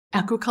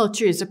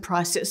Aquaculture is a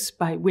process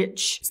by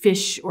which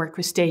fish or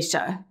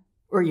crustacea,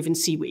 or even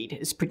seaweed,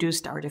 is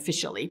produced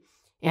artificially.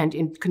 And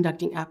in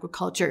conducting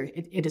aquaculture,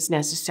 it is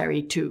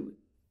necessary to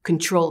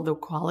control the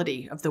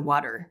quality of the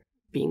water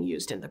being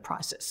used in the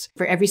process.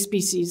 For every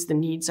species, the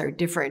needs are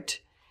different,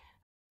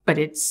 but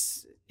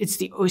it's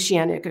the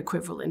oceanic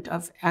equivalent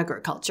of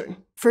agriculture.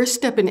 First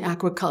step in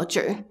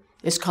aquaculture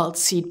is called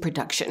seed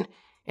production,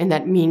 and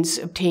that means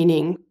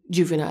obtaining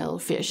juvenile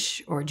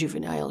fish or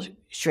juvenile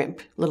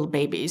shrimp, little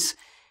babies,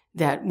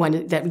 that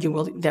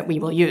we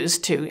will use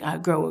to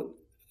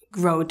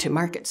grow to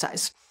market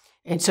size.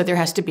 And so there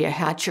has to be a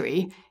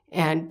hatchery,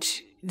 and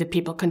the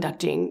people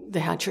conducting the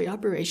hatchery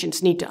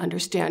operations need to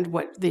understand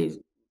what the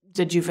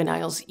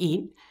juveniles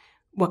eat,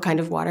 what kind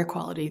of water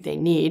quality they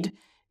need,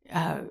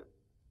 and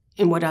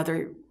what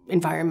other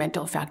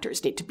environmental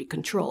factors need to be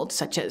controlled,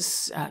 such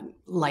as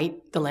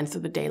light, the length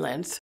of the day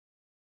length,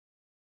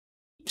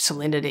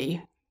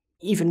 salinity,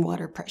 even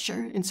water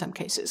pressure in some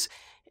cases.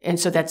 And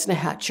so that's the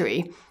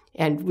hatchery.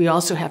 And we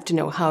also have to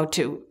know how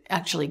to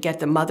actually get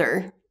the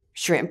mother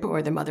shrimp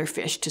or the mother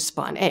fish to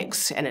spawn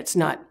eggs. And it's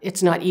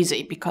not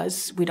easy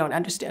because we don't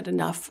understand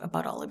enough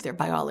about all of their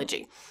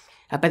biology.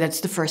 But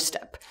that's the first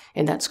step,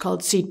 and that's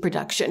called seed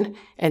production.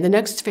 And the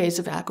next phase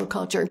of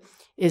aquaculture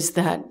is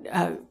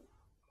that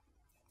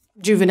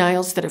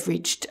juveniles that have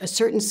reached a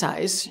certain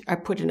size are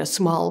put in a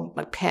small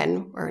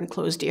pen or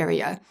enclosed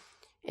area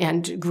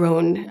and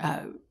grown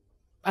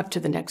up to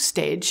the next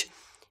stage.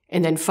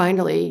 And then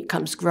finally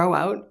comes grow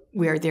out,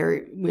 where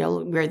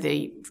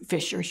the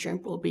fish or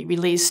shrimp will be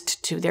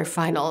released to their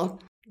final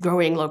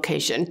growing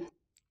location.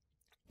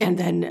 And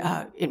then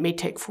it may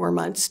take 4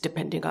 months,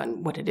 depending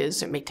on what it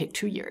is. It may take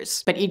 2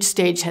 years. But each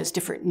stage has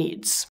different needs.